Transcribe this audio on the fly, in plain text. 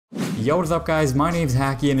Yo, what's up guys, my name's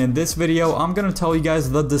Hakiii, and in this video I'm gonna tell you guys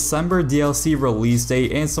the December DLC release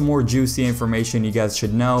date and some more juicy information you guys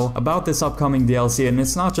should know about this upcoming DLC. And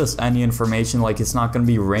it's not just any information, like it's not gonna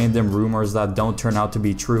be random rumors that don't turn out to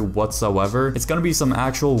be true whatsoever. It's gonna be some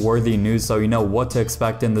actual worthy news, so you know what to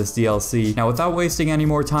expect in this DLC. Now without wasting any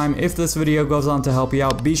more time, if this video goes on to help you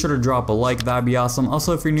out, be sure to drop a like, that'd be awesome.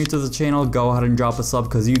 Also, if you're new to the channel, go ahead and drop a sub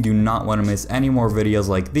because you do not want to miss any more videos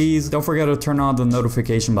like these. Don't forget to turn on the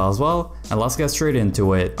notification bell as well, and let's get straight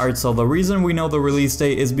into it. Alright, so the reason we know the release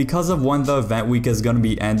date is because of when the event week is going to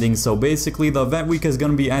be ending. So basically the event week is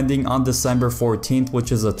going to be ending on December 14th,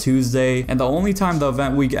 which is a Tuesday, and the only time the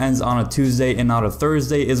event week ends on a Tuesday and not a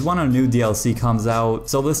Thursday is when a new DLC comes out.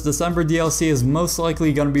 So this December DLC is most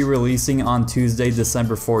likely going to be releasing on Tuesday,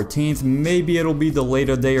 December 14th. Maybe it'll be delayed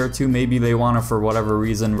a day or two, maybe they want to, for whatever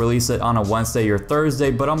reason, release it on a Wednesday or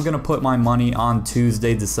Thursday, but I'm going to put my money on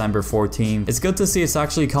Tuesday, December 14th. It's good to see it's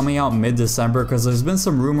actually coming out mid-December, because there's been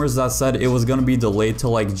some rumors that said it was going to be delayed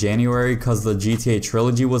till like January because the GTA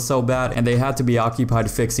trilogy was so bad and they had to be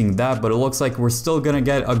occupied fixing that. But it looks like we're still going to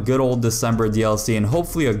get a good old December DLC, and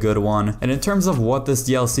hopefully a good one. And in terms of what this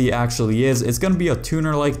DLC actually is, it's going to be a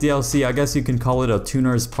tuner-like DLC. I guess you can call it a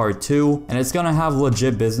Tuners Part 2, and it's going to have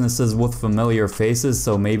legit businesses with familiar faces,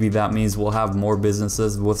 so maybe that means we'll have more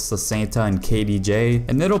businesses with Santa and KDJ,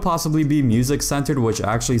 and it'll possibly be music centered, which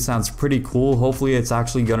actually sounds pretty cool. Hopefully it's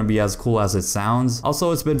actually going to be as cool as it sounds.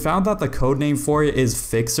 Also, it's been found that the code name for it is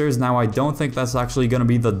Fixers. Now I don't think that's actually going to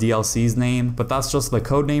be the DLC's name, but that's just the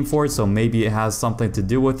code name for it, so maybe it has something to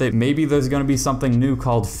do with it. Maybe there's going to be something new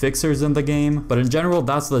called Fixers in the game, but in general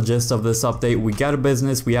that's the gist of this update. We get a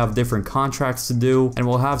business, we have different contracts to do, and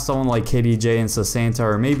we'll have someone like KDJ and Santa,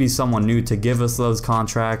 or maybe someone new, to give us those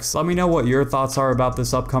contracts. Let me know what your thoughts are about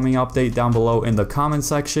this upcoming update down below in the comment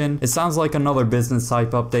section. It sounds like another business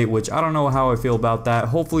type update, which I don't know how I feel about that.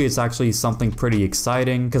 Hopefully it's actually something pretty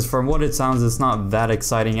exciting, because from what it sounds it's not that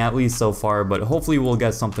exciting, at least so far, but hopefully we'll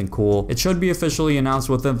get something cool. It should be officially announced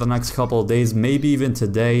within the next couple of days, maybe even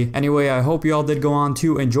today. Anyway, I hope you all did go on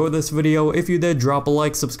to enjoy this video. If you did, drop a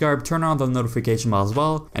like, subscribe, turn on the notification bell as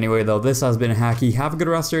well. Anyway though, this has been Hakiii. Have a good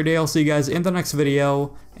rest of your day. I'll see you guys in the next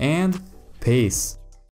video, and peace.